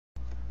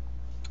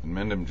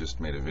Inmendham just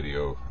made a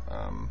video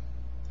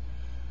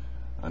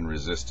on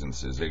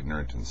resistance is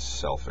ignorant and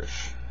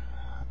selfish.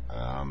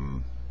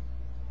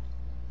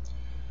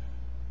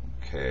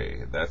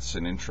 Okay, that's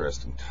an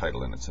interesting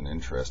title, and it's an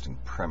interesting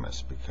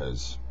premise,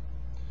 because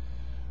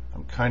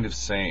I'm kind of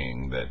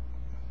saying that,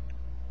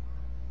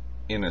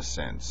 in a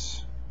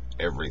sense,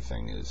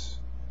 everything is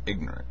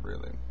ignorant,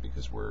 really,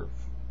 because we're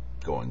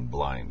going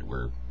blind.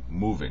 We're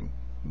moving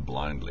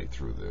blindly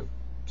through the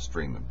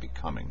stream of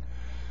becoming.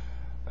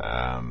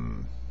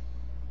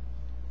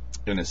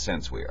 In a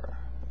sense, we are.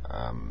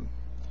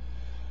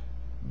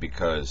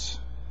 Because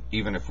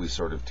even if we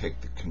sort of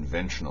take the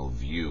conventional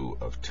view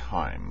of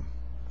time,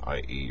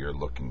 i.e. you're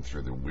looking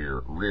through the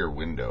rear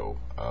window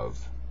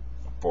of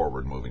a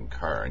forward-moving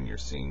car and you're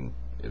seeing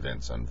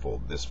events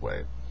unfold this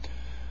way,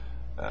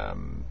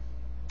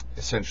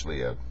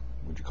 essentially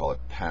would you call it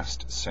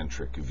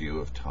past-centric view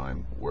of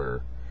time,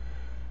 where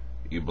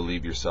you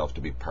believe yourself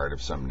to be part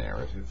of some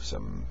narrative,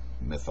 some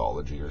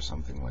mythology or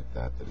something like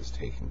that that is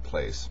taking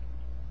place,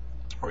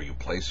 or you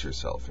place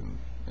yourself in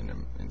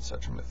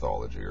such a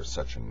mythology or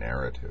such a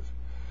narrative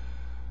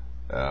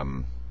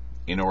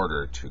in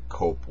order to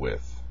cope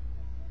with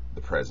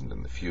the present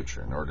and the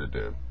future, in order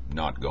to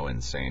not go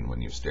insane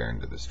when you stare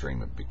into the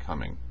stream of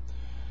becoming.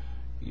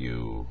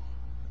 You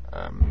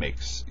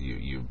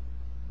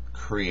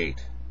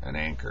create an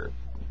anchor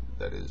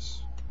that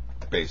is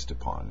based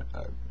upon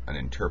an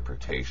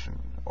interpretation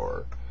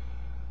or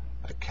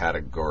a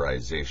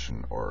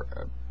categorization, or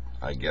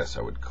I guess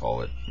I would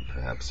call it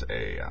perhaps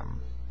a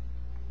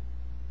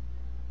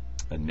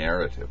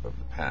narrative of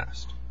the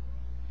past.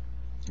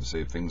 You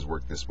say things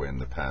work this way in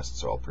the past,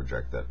 so I'll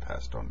project that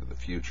past onto the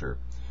future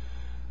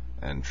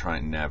and try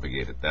and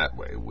navigate it that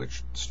way,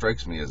 which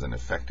strikes me as an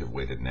effective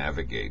way to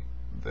navigate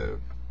the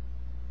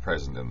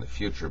present and the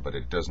future, but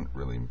it doesn't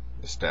really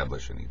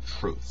establish any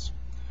truths.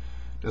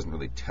 It doesn't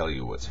really tell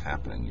you what's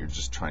happening. You're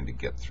just trying to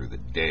get through the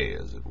day,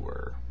 as it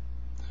were.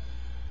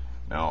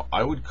 Now,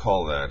 I would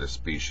call that a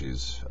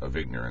species of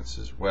ignorance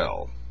as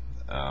well,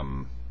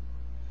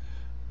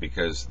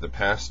 because the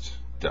past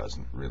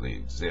doesn't really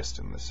exist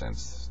in the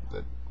sense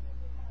that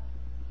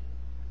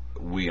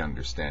we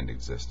understand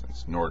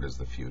existence, nor does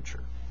the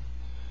future.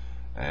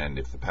 And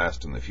if the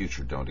past and the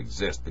future don't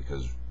exist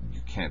because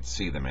you can't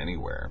see them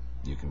anywhere,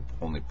 you can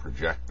only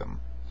project them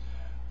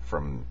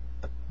from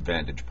a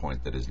vantage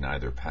point that is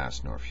neither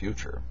past nor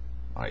future,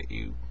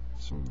 i.e.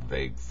 some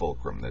vague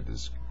fulcrum that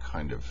is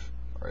kind of,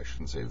 or I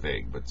shouldn't say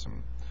vague, but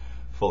some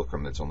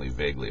fulcrum that's only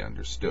vaguely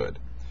understood.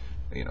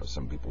 You know,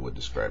 some people would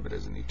describe it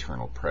as an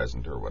eternal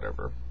present or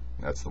whatever.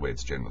 That's the way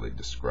it's generally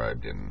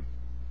described in,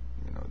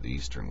 the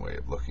Eastern way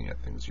of looking at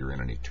things. You're in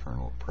an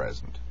eternal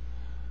present.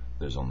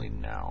 There's only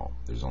now.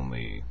 There's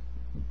only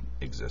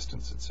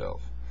existence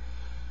itself.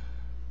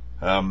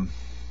 Now,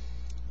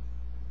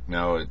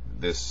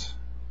 this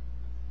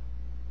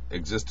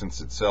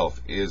existence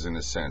itself is, in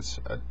a sense,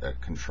 a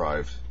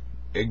contrived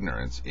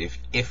ignorance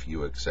if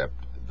you accept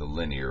the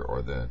linear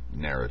or the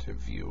narrative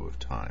view of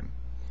time.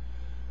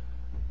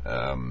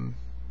 Because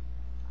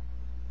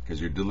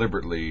you're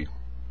deliberately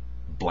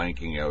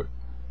blanking out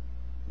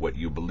what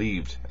you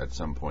believed at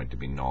some point to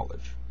be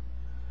knowledge.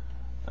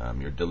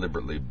 You're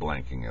deliberately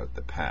blanking out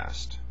the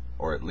past,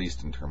 or at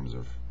least in terms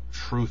of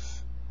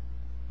truth,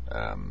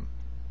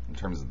 in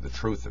terms of the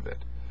truth of it,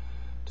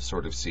 to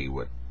sort of see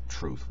what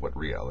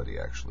reality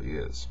actually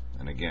is.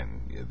 And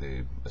again,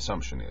 the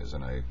assumption is,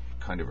 and I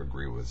kind of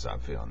agree with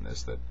Zapfi on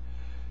this, that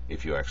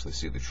if you actually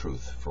see the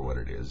truth for what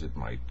it is, it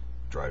might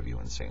drive you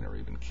insane or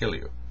even kill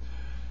you.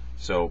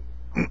 So,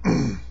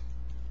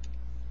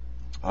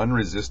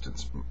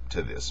 unresistance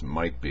to this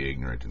might be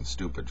ignorant and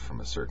stupid from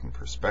a certain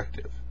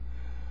perspective,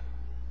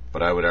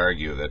 but I would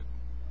argue that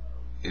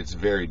it's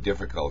very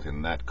difficult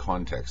in that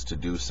context to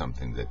do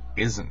something that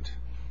isn't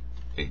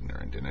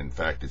ignorant, and in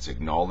fact it's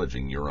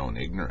acknowledging your own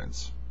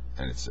ignorance,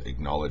 and it's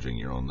acknowledging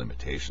your own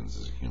limitations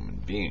as a human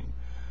being.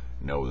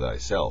 Know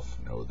thyself,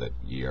 know that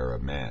ye are a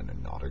man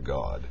and not a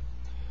god.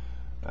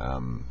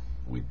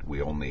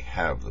 We only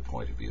have the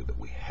point of view that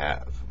we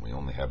have. We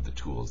only have the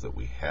tools that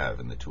we have,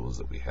 and the tools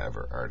that we have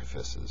are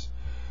artifices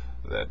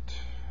that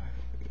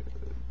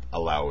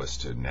allow us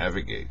to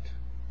navigate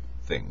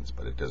things,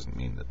 but it doesn't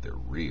mean that they're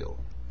real.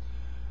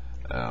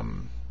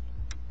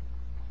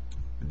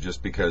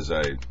 Just because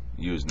I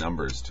use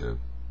numbers to,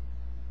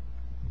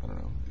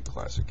 the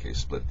classic case,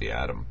 split the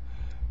atom,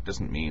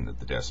 doesn't mean that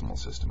the decimal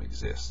system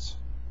exists.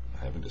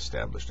 I haven't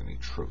established any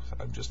truth.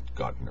 I've just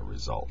gotten a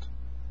result.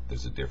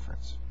 There's a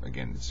difference.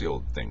 Again, it's the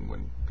old thing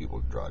when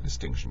people draw a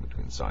distinction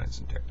between science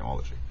and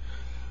technology.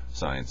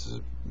 Science is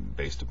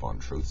based upon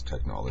truths.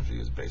 Technology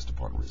is based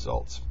upon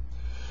results.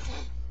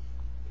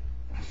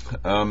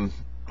 And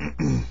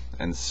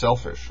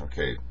selfish.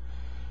 Okay,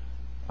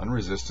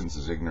 unresistance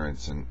is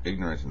ignorant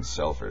and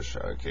selfish.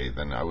 Okay,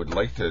 then I would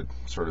like to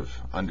sort of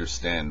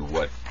understand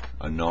what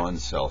a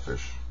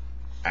non-selfish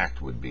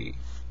act would be.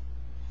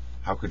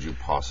 How could you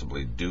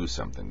possibly do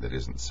something that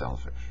isn't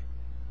selfish?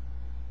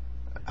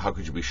 How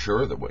could you be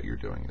sure that what you're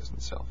doing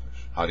isn't selfish?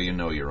 How do you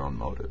know your own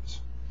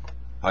motives?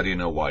 How do you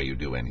know why you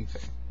do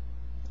anything?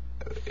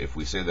 if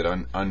we say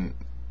that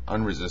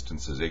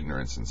unresistance is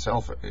ignorant and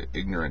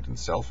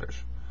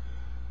selfish,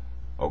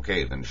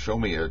 okay, then show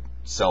me a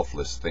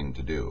selfless thing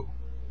to do.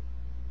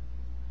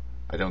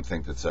 I don't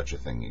think that such a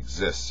thing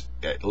exists,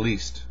 at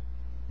least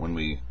when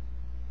we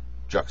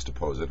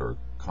juxtapose it or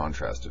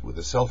contrast it with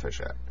a selfish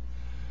act.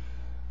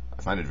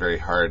 I find it very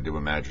hard to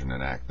imagine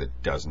an act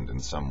that doesn't in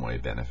some way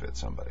benefit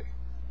somebody.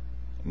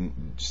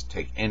 Just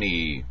take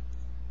any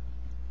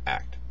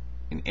act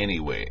in any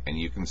way, and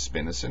you can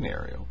spin a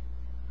scenario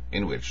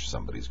in which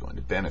somebody's going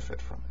to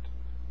benefit from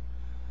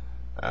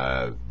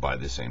it. By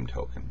the same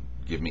token,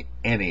 give me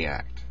any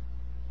act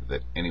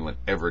that anyone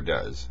ever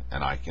does,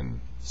 and I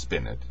can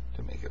spin it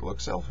to make it look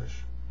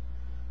selfish,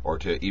 or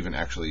to even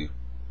actually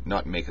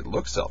not make it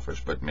look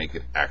selfish, but make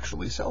it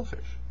actually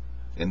selfish.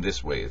 In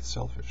this way, it's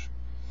selfish.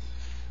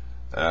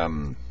 I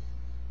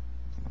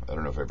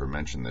don't know if I ever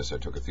mentioned this. I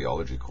took a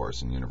theology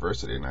course in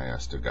university, and I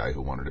asked a guy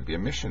who wanted to be a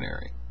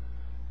missionary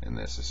in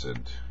this. I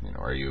said,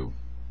 are you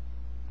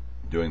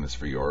doing this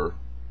for your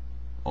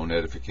own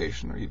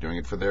edification, or are you doing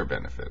it for their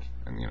benefit?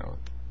 And,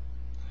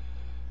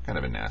 kind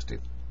of a nasty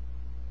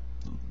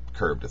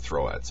curve to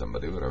throw at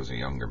somebody, but I was a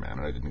younger man,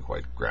 and I didn't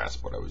quite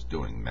grasp what I was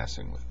doing,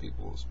 messing with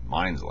people's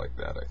minds like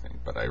that, I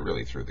think. But I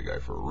really threw the guy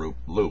for a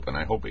loop, and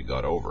I hope he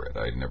got over it.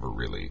 I never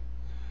really,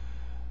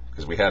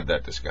 because we had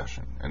that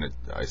discussion, and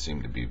I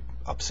seemed to be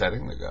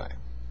upsetting the guy.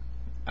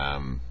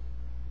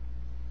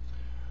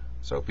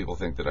 So people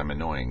think that I'm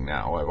annoying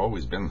now. I've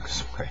always been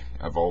this way.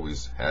 I've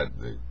always had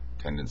the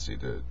tendency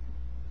to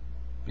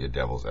be a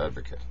devil's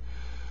advocate.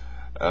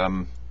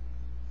 So,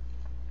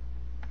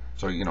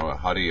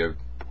 how do you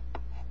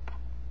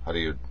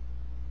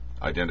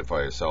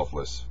identify a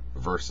selfless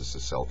versus a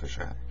selfish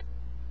act?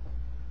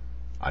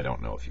 I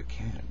don't know if you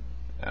can.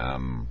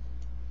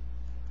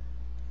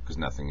 Because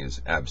nothing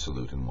is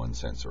absolute in one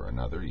sense or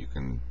another. You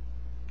can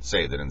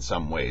say that in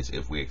some ways,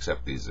 if we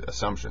accept these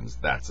assumptions,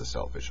 that's a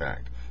selfish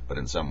act. But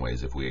in some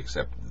ways, if we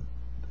accept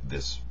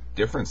this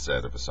different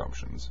set of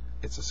assumptions,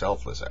 it's a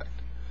selfless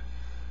act.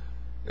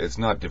 It's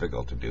not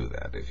difficult to do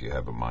that if you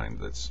have a mind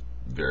that's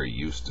very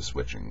used to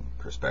switching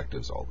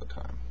perspectives all the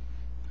time.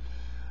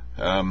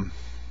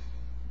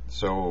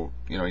 So,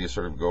 you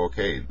sort of go,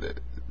 okay,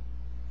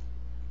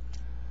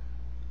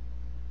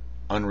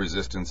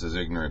 unresistance is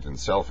ignorant and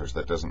selfish.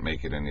 That doesn't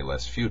make it any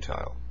less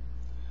futile.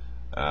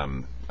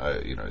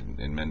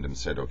 Inmendham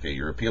said, okay,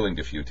 you're appealing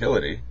to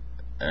futility,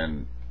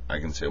 and I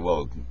can say,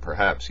 well,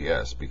 perhaps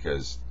yes,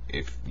 because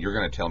if you're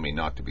going to tell me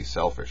not to be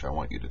selfish, I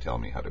want you to tell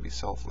me how to be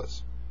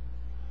selfless.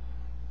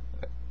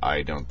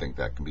 I don't think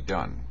that can be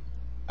done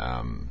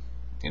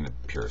in a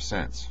pure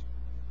sense.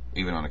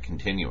 Even on a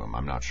continuum,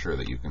 I'm not sure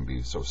that you can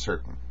be so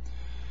certain.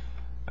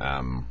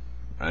 And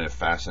a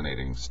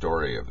fascinating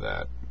story of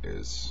that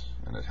is,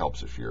 and it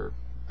helps if you're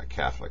a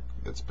Catholic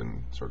that's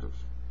been sort of,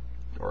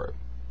 or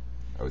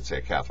I would say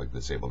a Catholic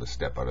that's able to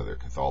step out of their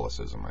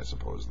Catholicism, I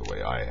suppose, the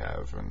way I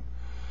have,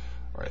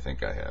 or I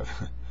think I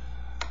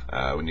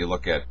have. When you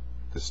look at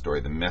this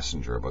story, The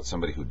Messenger,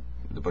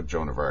 about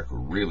Joan of Arc, who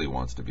really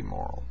wants to be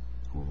moral,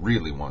 who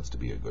really wants to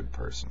be a good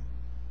person.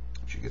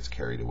 She gets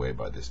carried away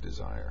by this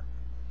desire.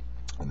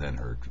 And then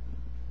her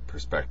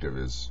perspective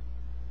is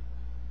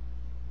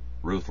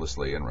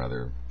ruthlessly and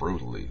rather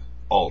brutally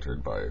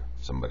altered by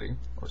somebody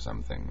or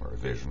something or a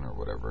vision or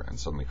whatever, and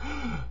suddenly,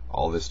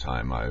 all this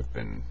time I've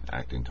been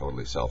acting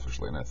totally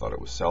selfishly, and I thought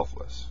it was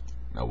selfless.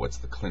 Now, what's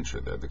the clincher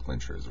there? The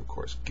clincher is, of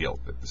course, guilt,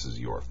 that this is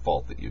your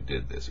fault that you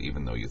did this,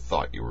 even though you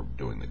thought you were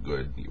doing the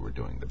good, you were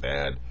doing the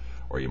bad,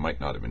 or you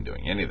might not have been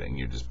doing anything,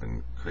 you've just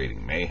been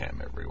creating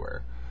mayhem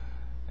everywhere.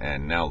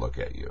 And now look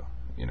at you.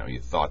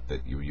 You thought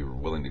that you were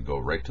willing to go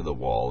right to the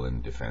wall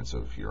in defense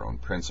of your own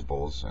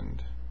principles,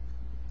 and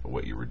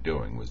what you were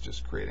doing was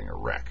just creating a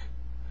wreck.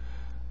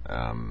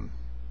 And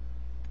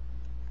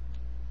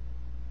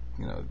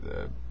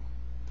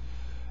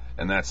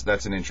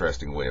that's an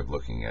interesting way of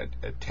looking at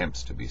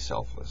attempts to be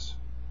selfless,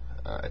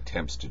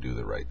 attempts to do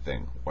the right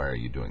thing. Why are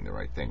you doing the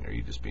right thing? Are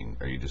you just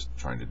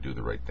trying to do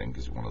the right thing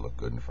because you want to look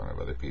good in front of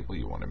other people?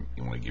 You want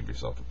to give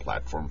yourself a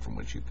platform from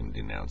which you can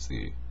denounce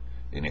the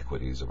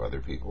iniquities of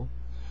other people?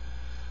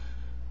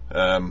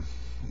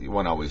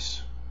 One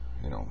always,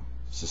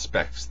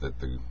 suspects that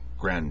the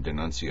grand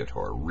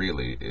denunciator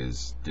really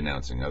is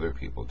denouncing other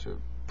people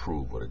to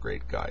prove what a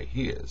great guy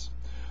he is.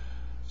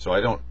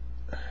 So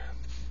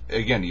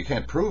again, you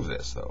can't prove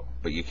this, though,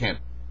 but you can't,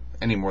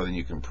 any more than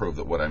you can prove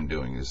that what I'm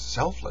doing is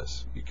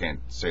selfless. You can't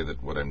say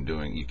that what I'm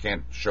doing, you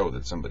can't show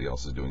that somebody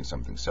else is doing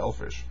something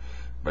selfish,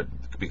 but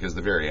because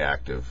the very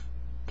act of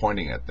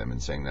pointing at them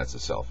and saying that's a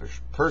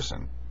selfish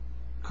person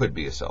could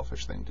be a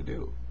selfish thing to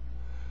do.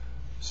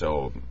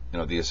 So,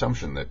 the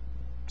assumption that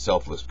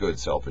selfless good,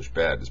 selfish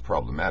bad is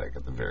problematic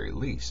at the very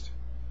least.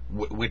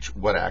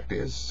 What act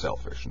is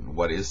selfish and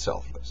what is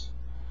selfless?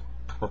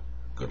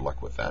 Good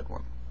luck with that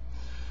one.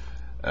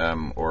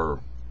 Or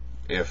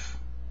if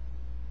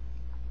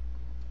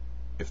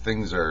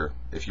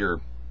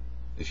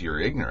you're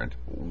ignorant,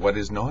 what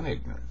is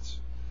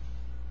non-ignorance?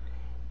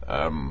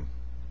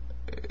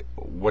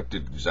 What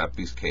did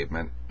Zappi's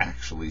cavemen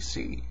actually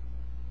see?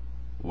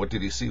 What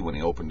did he see when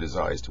he opened his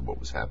eyes to what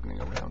was happening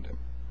around him?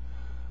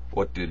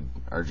 What did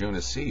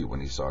Arjuna see when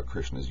he saw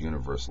Krishna's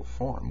universal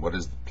form? What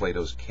does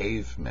Plato's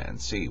caveman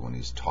see when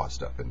he's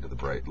tossed up into the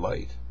bright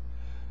light?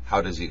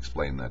 How does he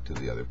explain that to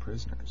the other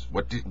prisoners?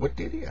 What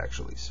did he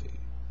actually see?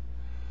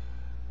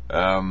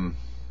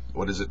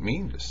 What does it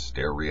mean to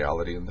stare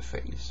reality in the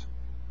face?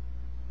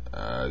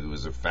 It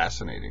was a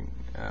fascinating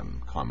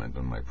comment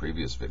on my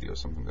previous video,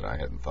 something that I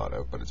hadn't thought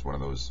of, but it's one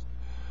of those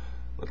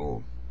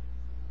little,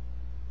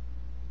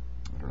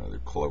 I don't know, they're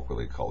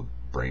colloquially called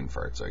brain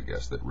farts, I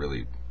guess, that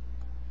really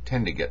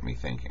tend to get me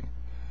thinking.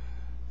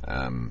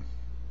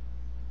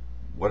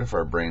 What if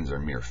our brains are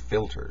mere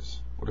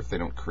filters? What if they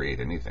don't create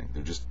anything?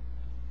 They're just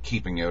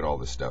keeping out all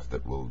the stuff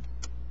that will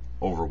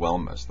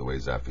overwhelm us, the way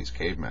Zappi's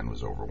caveman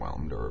was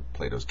overwhelmed, or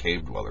Plato's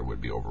cave dweller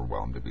would be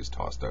overwhelmed if he's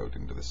tossed out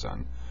into the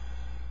sun.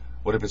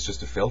 What if it's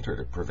just a filter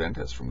to prevent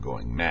us from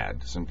going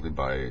mad, simply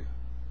by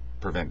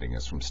preventing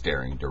us from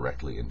staring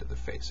directly into the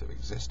face of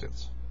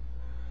existence?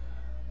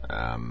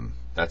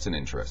 That's an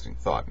interesting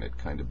thought, and it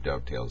kind of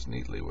dovetails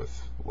neatly with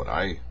what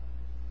I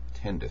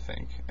tend to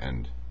think,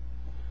 and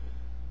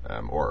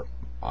what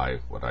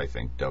I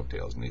think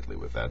dovetails neatly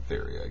with that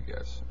theory, I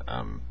guess.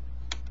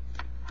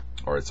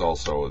 Or it's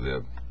also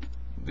the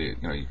you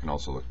can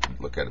also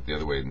look at it the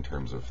other way in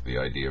terms of the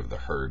idea of the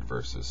herd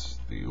versus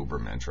the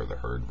Übermensch, or the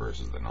herd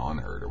versus the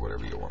non-herd, or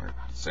whatever you want to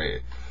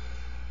say.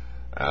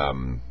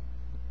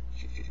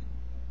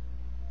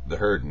 The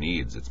herd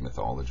needs its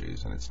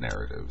mythologies and its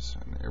narratives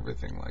and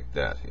everything like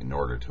that in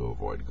order to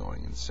avoid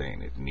going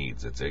insane. It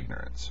needs its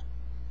ignorance.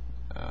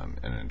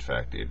 And in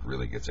fact, it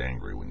really gets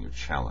angry when you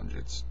challenge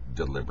its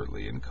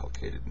deliberately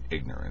inculcated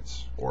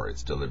ignorance, or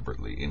its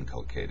deliberately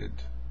inculcated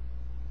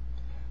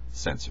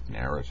sense of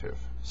narrative,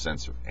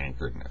 sense of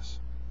anchoredness.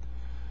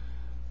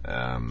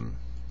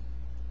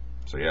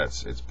 So yeah,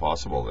 it's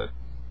possible that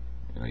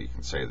you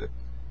can say that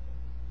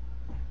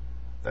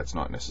that's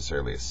not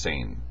necessarily a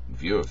sane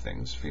view of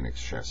things.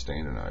 Phoenix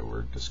Chastain and I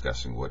were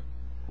discussing what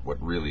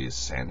really is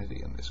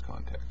sanity in this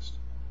context.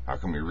 How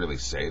can we really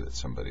say that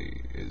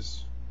somebody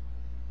is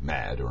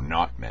mad or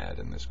not mad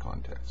in this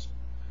context?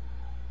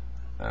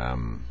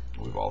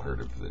 We've all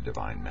heard of the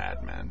divine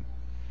madman.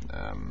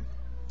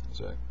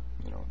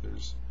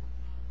 There's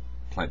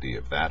plenty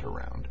of that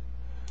around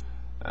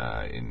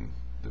in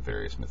the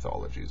various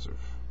mythologies of,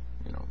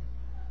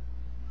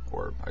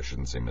 or I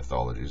shouldn't say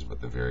mythologies,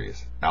 but the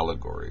various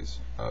allegories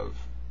of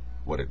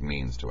what it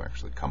means to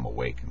actually come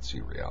awake and see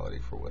reality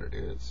for what it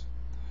is.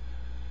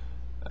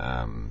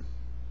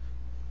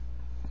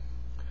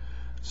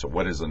 So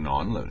what is a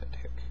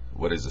non-lunatic?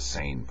 What is a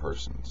sane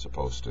person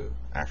supposed to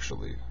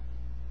actually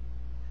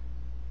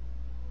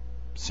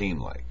seem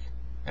like?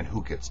 And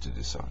who gets to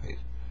decide?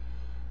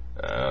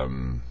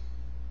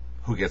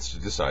 Who gets to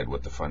decide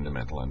what the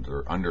fundamental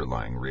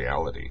underlying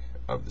reality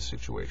of the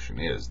situation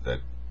is that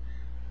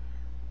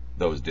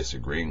those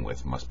disagreeing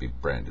with must be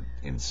branded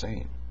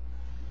insane?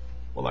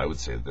 Well, I would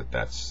say that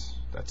that's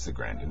the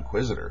Grand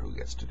Inquisitor who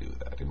gets to do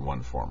that in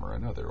one form or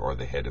another, or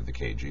the head of the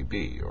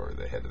KGB, or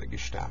the head of the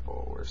Gestapo,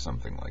 or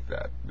something like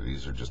that.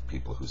 These are just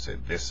people who say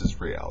this is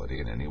reality,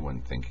 and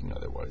anyone thinking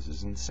otherwise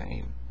is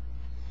insane,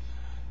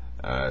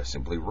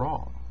 simply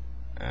wrong,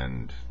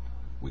 and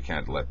we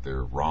can't let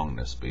their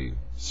wrongness be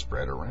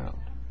spread around.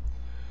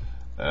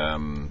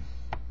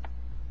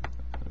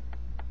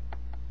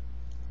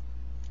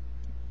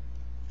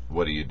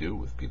 What do you do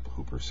with people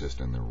who persist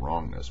in their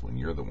wrongness when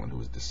you're the one who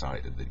has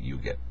decided that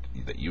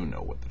you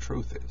know what the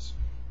truth is?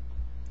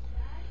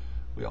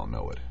 We all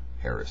know what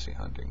heresy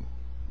hunting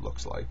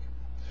looks like.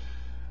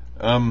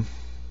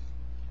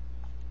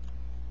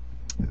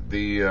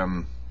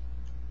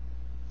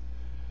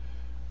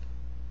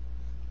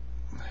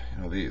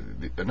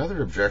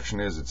 Another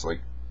objection is, it's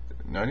like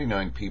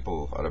 99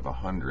 people out of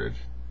 100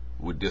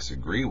 would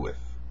disagree with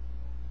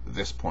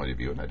this point of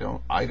view,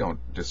 and I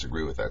don't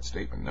disagree with that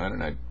statement.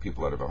 99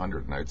 people out of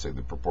 100, and I'd say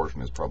the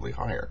proportion is probably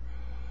higher,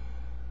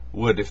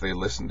 would, if they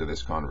listened to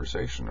this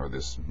conversation or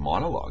this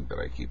monologue that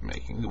I keep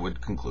making,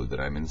 would conclude that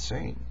I'm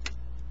insane.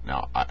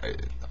 Now,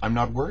 I'm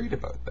not worried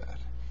about that.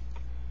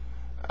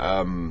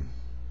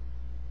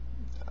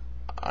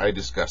 I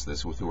discuss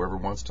this with whoever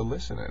wants to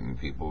listen, and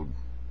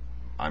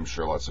I'm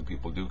sure lots of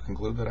people do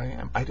conclude that I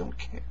am. I don't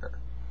care.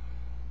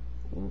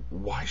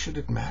 Why should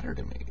it matter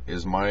to me?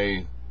 Is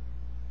my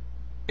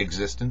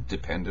existence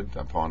dependent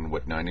upon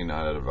what 99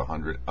 out of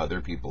 100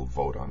 other people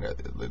vote on?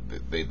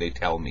 They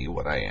tell me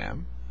what I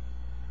am.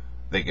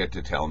 They get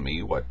to tell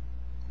me what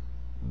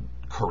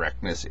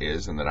correctness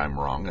is, and that I'm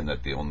wrong, and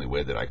that the only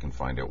way that I can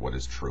find out what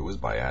is true is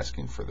by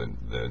asking for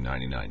the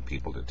 99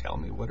 people to tell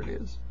me what it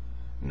is?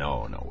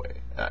 No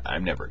way.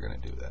 I'm never going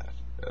to do that.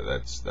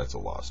 That's a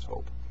lost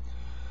hope.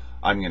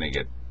 I'm going to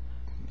get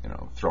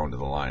thrown to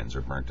the lions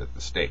or burnt at the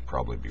stake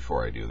probably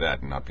before I do that,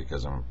 and not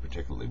because I'm a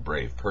particularly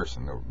brave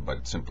person,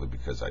 but simply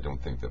because I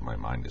don't think that my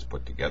mind is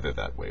put together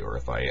that way, or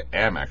if I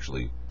am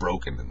actually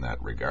broken in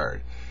that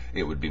regard,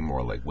 it would be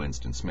more like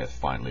Winston Smith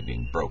finally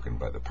being broken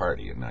by the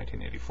party in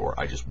 1984.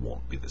 I just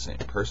won't be the same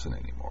person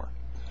anymore.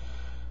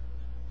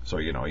 So,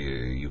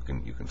 you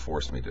can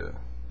force me to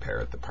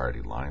parrot the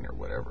party line or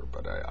whatever,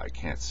 but I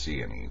can't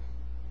see any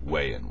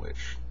way in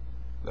which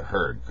the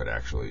herd could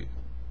actually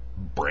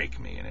break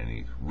me in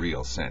any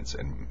real sense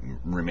and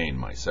remain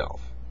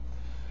myself.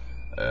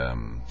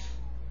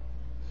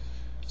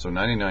 So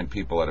 99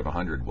 people out of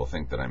 100 will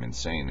think that I'm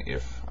insane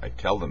if I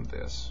tell them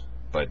this,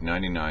 but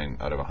 99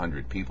 out of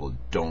 100 people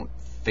don't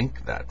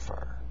think that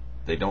far.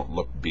 They don't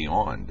look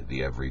beyond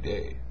the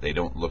everyday. They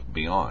don't look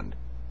beyond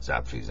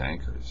Zapfi's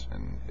anchors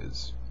and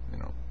his,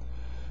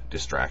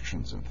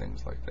 distractions and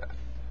things like that.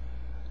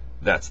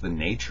 That's the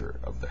nature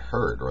of the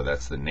herd, or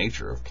that's the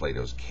nature of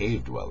Plato's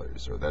cave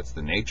dwellers, or that's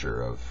the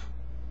nature of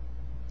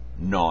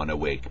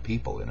non-awake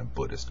people in a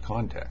Buddhist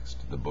context.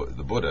 The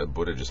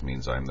Buddha just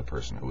means I'm the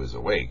person who is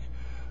awake.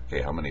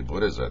 Okay, how many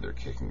Buddhas are there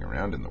kicking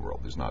around in the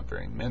world? There's not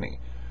very many.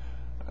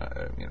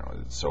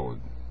 So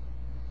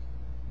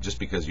just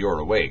because you're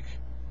awake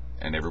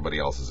and everybody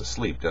else is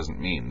asleep doesn't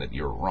mean that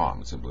you're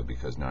wrong, simply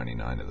because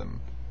 99 of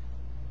them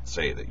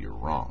say that you're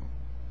wrong.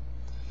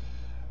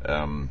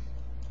 And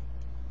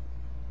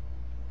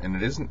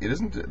it isn't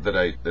that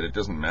it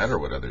doesn't matter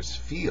what others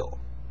feel.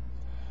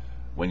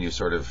 When you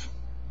sort of,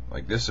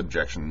 like this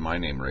objection, my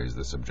name raised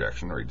this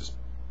objection, or I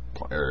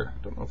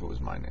don't know if it was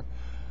my name.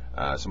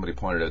 Somebody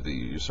pointed out that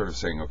you're sort of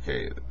saying,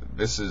 okay,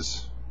 this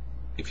is,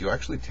 if you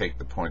actually take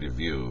the point of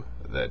view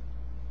that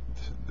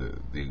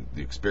the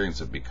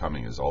experience of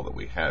becoming is all that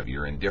we have,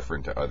 you're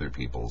indifferent to other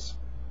people's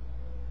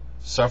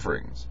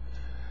sufferings.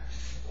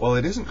 Well,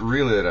 it isn't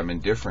really that I'm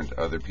indifferent to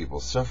other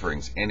people's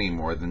sufferings any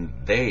more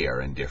than they are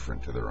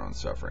indifferent to their own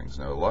sufferings.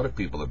 Now, a lot of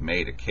people have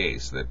made a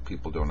case that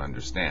people don't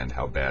understand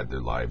how bad their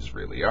lives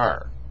really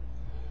are.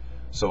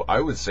 So I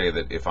would say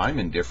that if I'm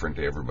indifferent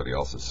to everybody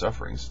else's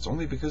sufferings, it's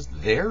only because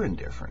they're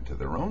indifferent to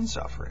their own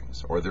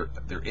sufferings, or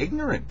they're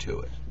ignorant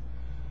to it.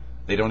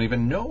 They don't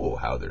even know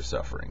how they're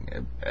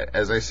suffering.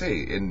 As I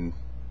say, in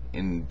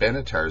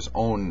Benatar's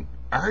own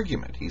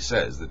argument, he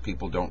says that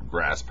people don't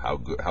grasp how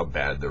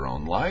bad their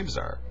own lives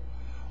are.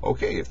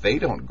 Okay, if they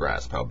don't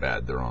grasp how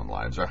bad their own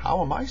lives are,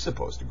 how am I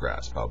supposed to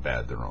grasp how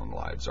bad their own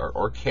lives are,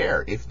 or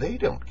care if they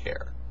don't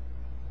care?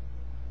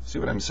 See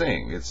what I'm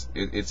saying?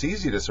 It's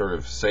easy to sort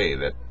of say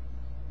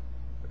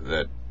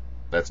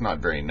that's not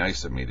very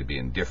nice of me to be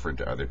indifferent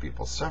to other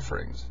people's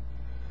sufferings.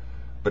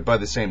 But by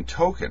the same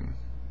token,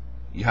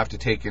 you have to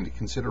take into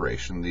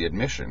consideration the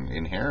admission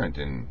inherent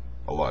in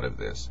a lot of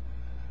this,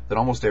 that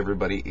almost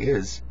everybody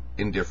is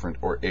indifferent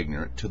or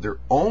ignorant to their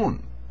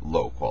own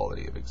low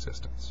quality of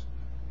existence.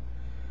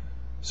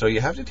 So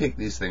you have to take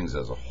these things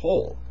as a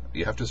whole.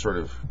 You have to sort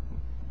of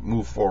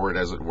move forward,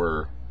 as it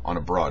were, on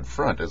a broad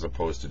front, as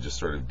opposed to just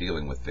sort of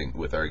dealing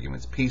with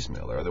arguments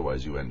piecemeal, or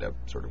otherwise you end up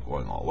sort of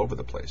going all over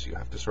the place. You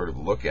have to sort of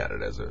look at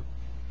it as a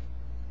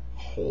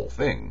whole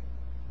thing.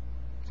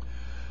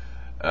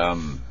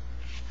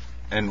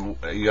 And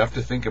you have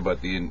to think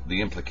about the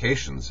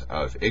implications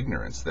of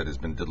ignorance that has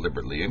been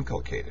deliberately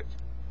inculcated.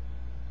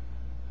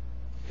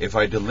 If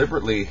I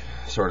deliberately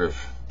sort of,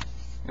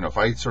 if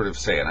I sort of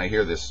say, and I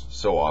hear this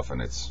so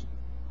often, it's,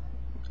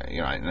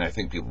 and I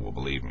think people will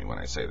believe me when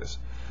I say this,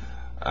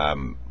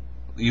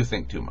 you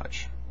think too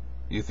much.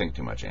 You think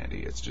too much, Andy.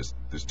 It's just,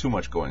 there's too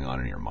much going on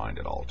in your mind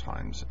at all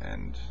times,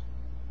 and,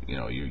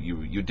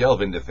 you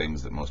delve into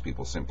things that most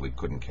people simply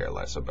couldn't care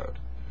less about.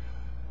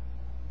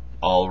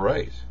 All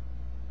right.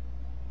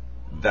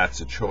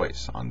 That's a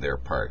choice on their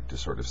part to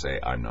sort of say,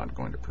 I'm not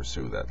going to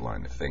pursue that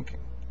line of thinking.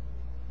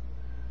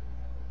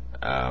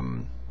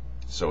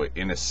 So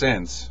in a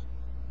sense,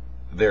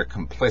 they're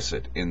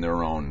complicit in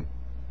their own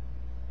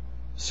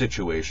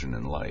situation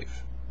in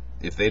life.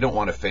 If they don't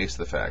want to face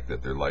the fact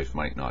that their life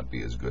might not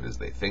be as good as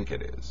they think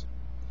it is,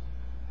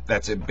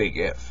 that's a big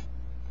if.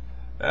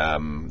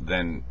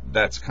 Then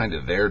that's kind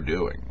of their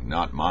doing,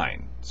 not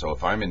mine. So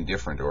if I'm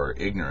indifferent or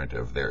ignorant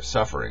of their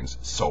sufferings,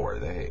 so are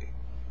they.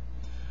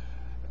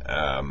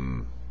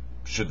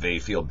 Should they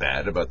feel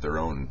bad about their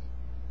own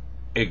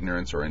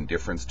ignorance or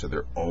indifference to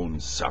their own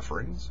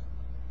sufferings?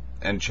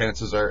 And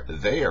chances are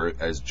they are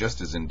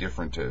just as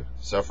indifferent to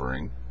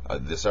suffering,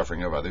 the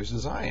suffering of others,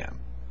 as I am.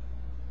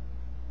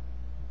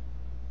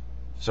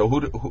 So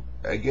who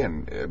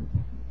again,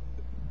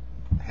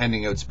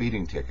 handing out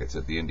speeding tickets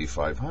at the Indy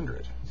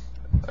 500.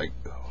 Like,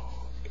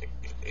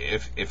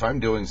 if I'm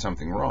doing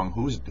something wrong,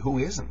 who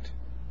isn't,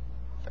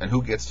 and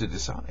who gets to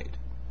decide?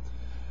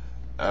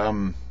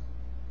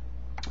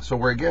 So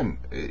where again,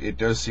 it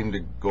does seem to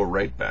go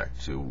right back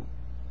to,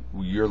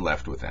 you're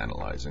left with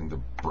analyzing the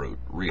brute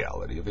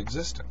reality of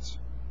existence,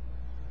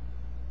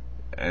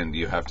 and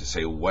you have to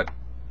say, what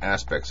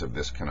aspects of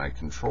this can I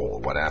control?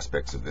 What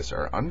aspects of this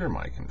are under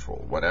my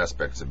control? What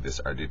aspects of this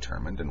are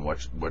determined, and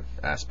what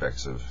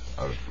aspects of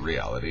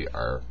reality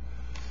are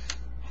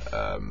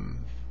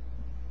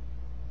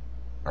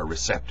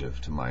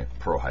receptive to my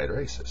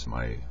prohydresis,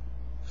 my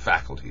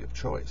faculty of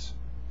choice?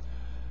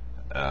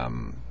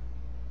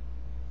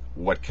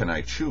 What can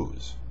I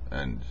choose,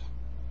 and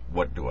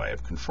what do I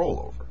have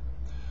control over?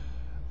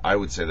 I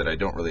would say that I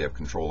don't really have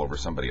control over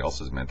somebody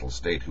else's mental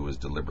state who has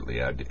deliberately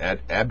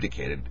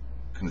abdicated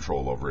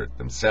control over it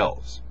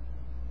themselves.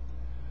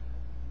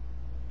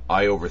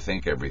 I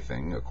overthink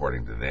everything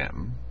according to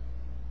them.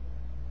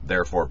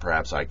 Therefore,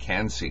 perhaps I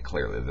can see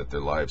clearly that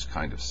their lives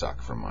kind of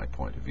suck from my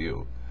point of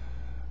view.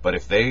 But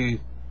if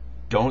they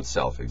don't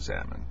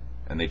self-examine,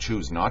 and they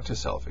choose not to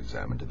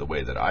self-examine to the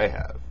way that I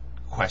have,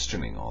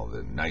 questioning all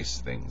the nice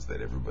things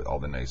that everybody, all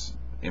the nice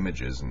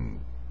images and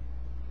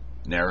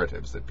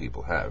narratives that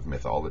people have,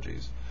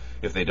 mythologies,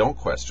 if they don't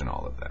question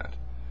all of that,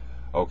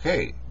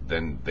 okay,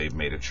 then they've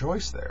made a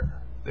choice there.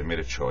 They've made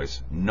a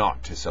choice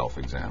not to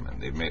self-examine.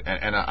 They've made,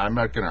 and I'm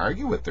not going to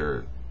argue with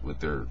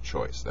their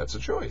choice. That's a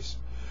choice.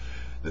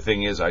 The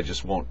thing is, I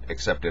just won't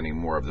accept any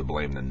more of the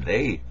blame than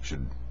they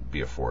should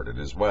be afforded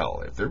as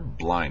well. If they're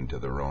blind to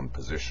their own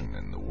position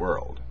in the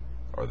world,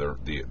 or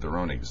their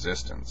own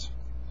existence,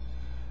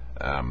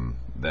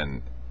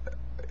 then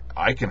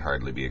I can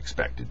hardly be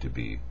expected to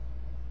be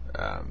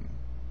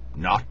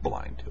not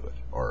blind to it,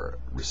 or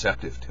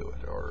receptive to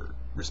it, or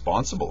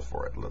responsible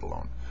for it, let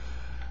alone.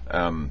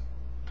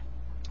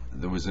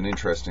 There was an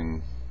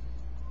interesting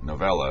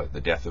novella, The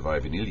Death of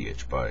Ivan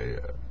Ilyich, by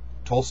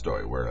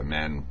Tolstoy, where a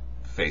man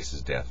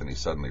faces death and he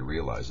suddenly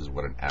realizes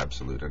what an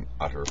absolute and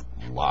utter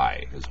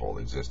lie his whole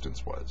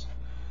existence was.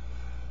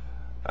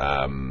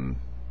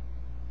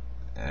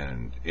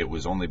 And it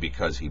was only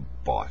because he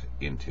bought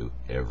into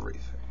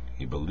everything.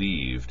 He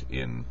believed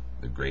in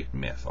the great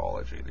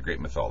mythology,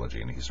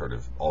 and he sort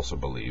of also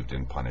believed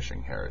in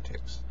punishing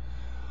heretics.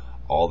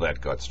 All that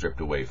got stripped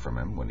away from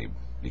him when he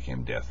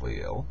became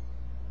deathly ill,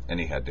 and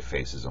he had to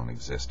face his own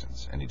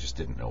existence, and he just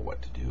didn't know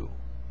what to do.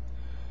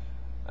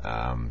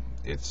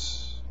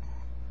 It's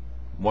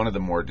one of the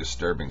more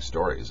disturbing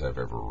stories I've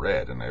ever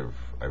read, and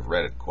I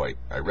read it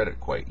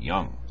quite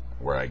young,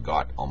 where I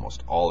got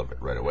almost all of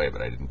it right away,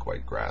 but I didn't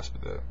quite grasp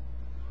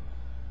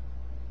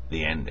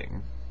the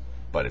ending.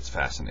 But it's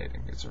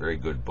fascinating. It's a very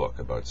good book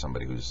about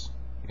somebody who's,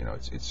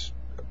 it's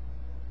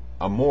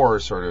a more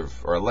sort of,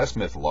 or a less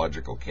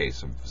mythological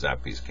case of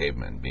Zappi's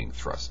cavemen being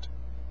thrust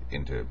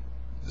into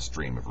the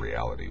stream of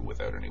reality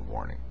without any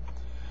warning.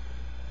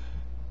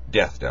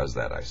 Death does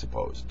that, I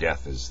suppose.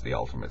 Death is the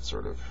ultimate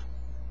sort of,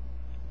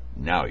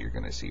 now you're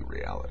going to see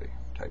reality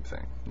type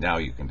thing. Now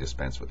you can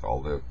dispense with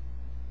all the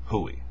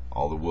hooey,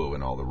 all the woo,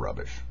 and all the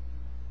rubbish.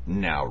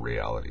 Now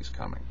reality's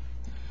coming.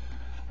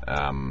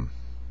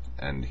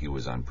 And he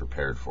was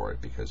unprepared for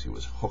it because he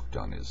was hooked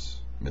on his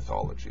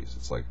mythologies.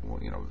 It's like,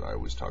 I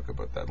always talk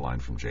about that line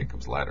from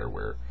Jacob's Ladder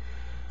where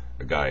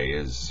a guy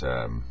is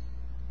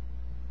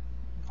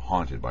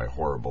haunted by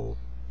horrible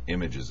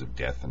images of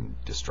death and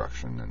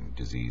destruction and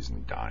disease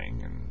and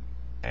dying and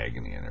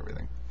agony and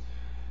everything.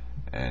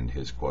 And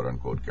his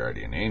quote-unquote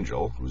guardian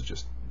angel, who's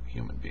just a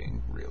human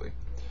being, really,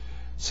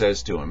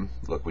 says to him,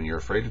 look, when you're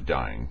afraid of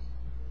dying,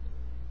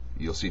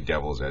 you'll see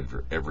devils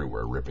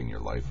everywhere ripping your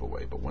life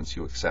away. But once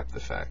you accept the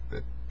fact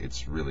that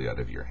it's really out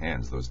of your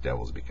hands, those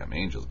devils become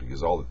angels,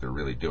 because all that they're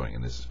really doing,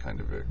 and this is kind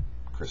of a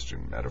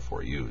Christian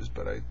metaphor used,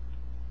 but I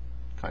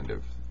kind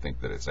of think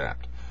that it's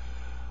apt.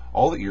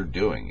 All that you're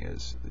doing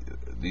is,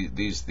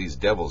 these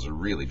devils are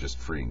really just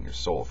freeing your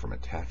soul from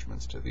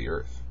attachments to the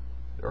earth,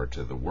 or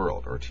to the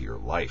world, or to your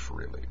life,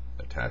 really.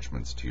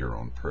 Attachments to your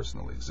own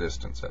personal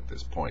existence at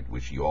this point,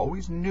 which you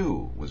always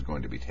knew was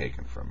going to be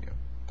taken from you.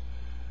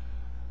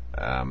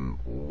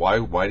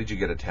 Why did you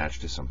get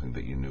attached to something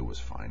that you knew was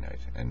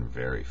finite, and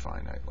very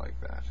finite like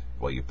that?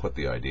 Well, you put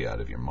the idea out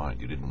of your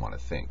mind. You didn't want to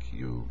think.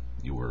 You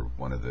were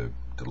one of the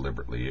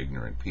deliberately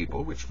ignorant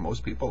people, which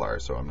most people are,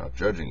 so I'm not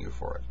judging you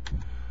for it.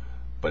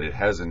 But it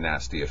has a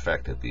nasty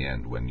effect at the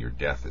end when your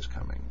death is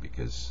coming,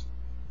 because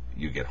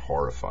you get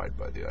horrified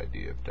by the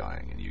idea of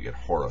dying, and you get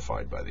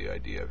horrified by the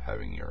idea of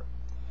having your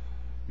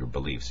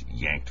beliefs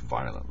yanked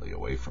violently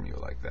away from you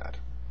like that.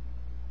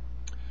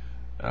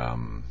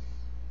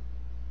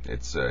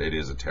 It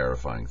is a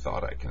terrifying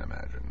thought, I can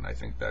imagine, and I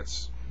think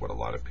that's what a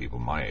lot of people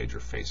my age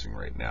are facing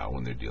right now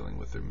when they're dealing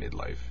with their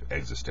midlife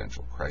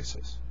existential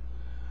crisis.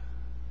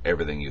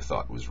 Everything you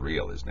thought was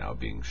real is now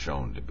being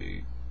shown to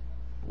be,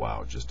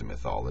 wow, just a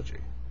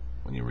mythology.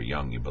 When you were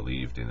young, you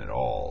believed in it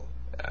all,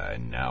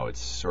 and now it's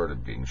sort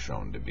of being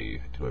shown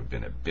to have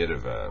been a bit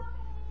of a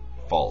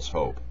false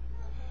hope.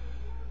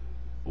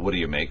 What do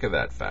you make of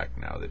that fact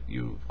now that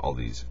all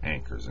these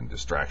anchors and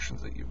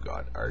distractions that you've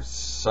got are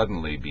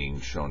suddenly being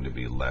shown to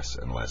be less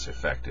and less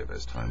effective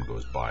as time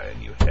goes by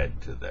and you head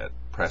to that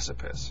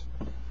precipice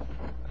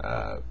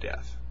of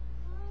death?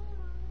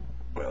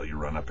 Well, you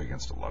run up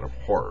against a lot of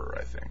horror,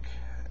 I think.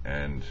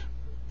 And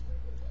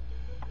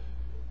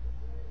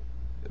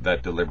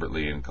that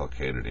deliberately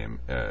inculcated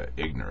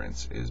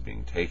ignorance is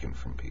being taken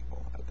from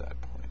people at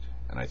that point.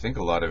 And I think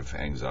a lot of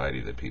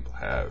anxiety that people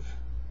have,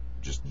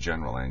 just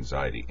general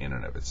anxiety in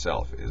and of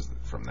itself, is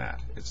from that.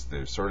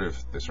 They're sort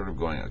of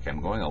going, okay,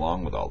 I'm going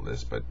along with all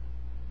this, but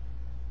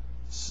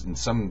in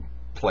some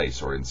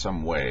place or in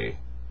some way,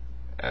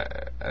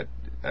 at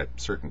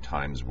certain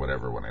times,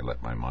 whatever, when I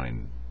let my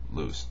mind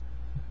loose,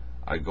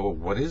 I go,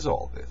 what is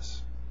all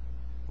this?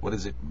 What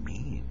does it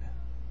mean?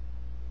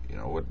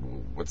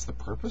 What's the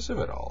purpose of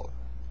it all?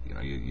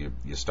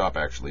 You stop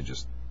actually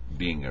just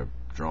being a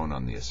drone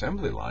on the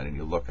assembly line, and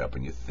you look up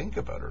and you think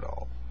about it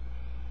all.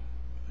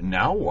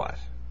 Now what?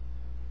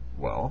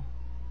 Well,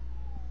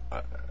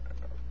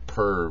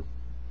 per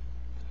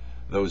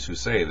those who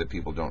say that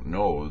people don't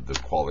know the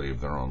quality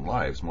of their own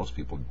lives, most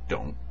people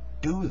don't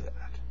do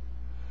that.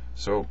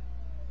 So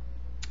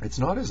it's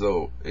not as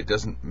though it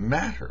doesn't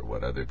matter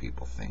what other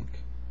people think.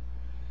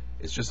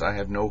 It's just I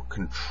have no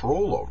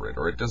control over it,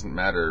 or it doesn't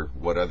matter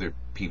what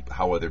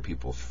how other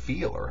people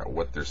feel, or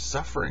what they're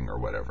suffering, or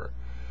whatever.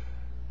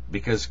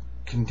 Because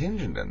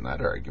contingent in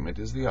that argument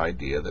is the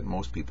idea that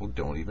most people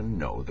don't even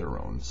know their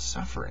own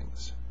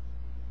sufferings.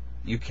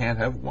 You can't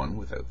have one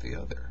without the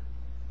other.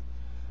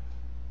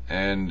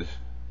 And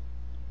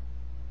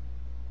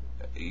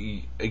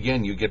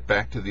again, you get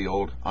back to the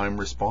old I'm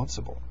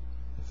responsible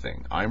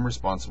thing. I'm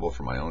responsible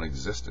for my own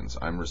existence.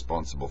 I'm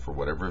responsible for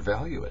whatever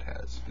value it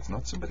has. It's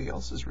not somebody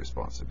else's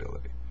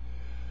responsibility.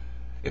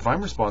 If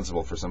I'm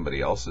responsible for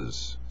somebody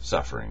else's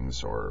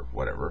sufferings or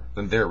whatever,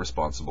 then they're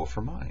responsible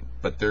for mine.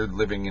 But they're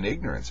living in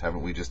ignorance.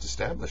 Haven't we just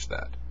established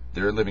that?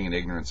 They're living in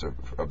ignorance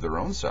of their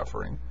own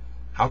suffering.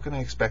 How can I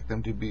expect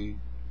them to be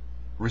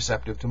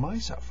receptive to my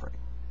suffering?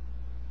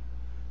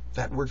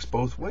 That works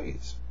both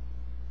ways.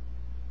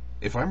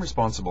 If I'm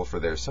responsible for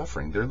their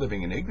suffering, they're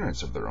living in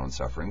ignorance of their own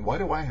suffering. Why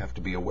do I have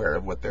to be aware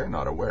of what they're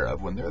not aware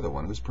of when they're the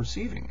one who's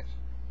perceiving it?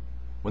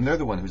 When they're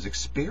the one who's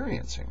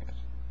experiencing it?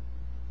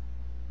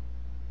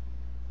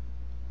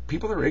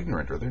 People are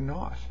ignorant or they're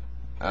not.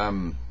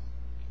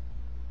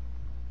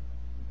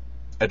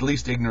 At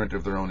least ignorant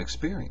of their own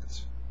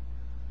experience.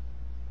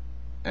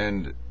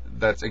 And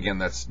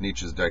that's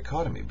Nietzsche's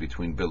dichotomy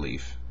between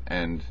belief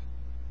and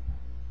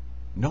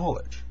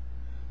knowledge.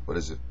 What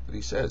is it that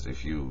he says?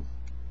 If you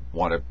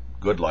want a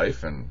good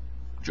life and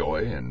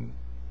joy and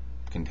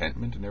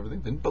contentment and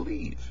everything, then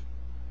believe.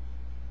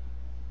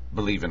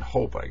 Believe in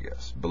hope, I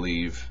guess.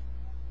 Believe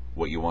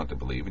what you want to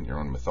believe in your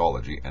own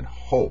mythology, and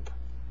hope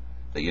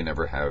that you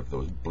never have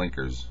those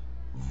blinkers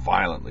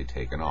violently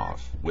taken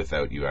off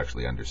without you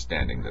actually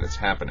understanding that it's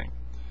happening.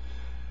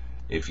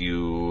 If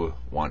you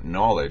want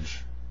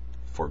knowledge,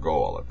 forgo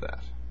all of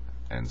that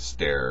and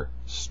stare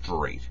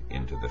straight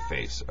into the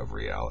face of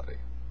reality.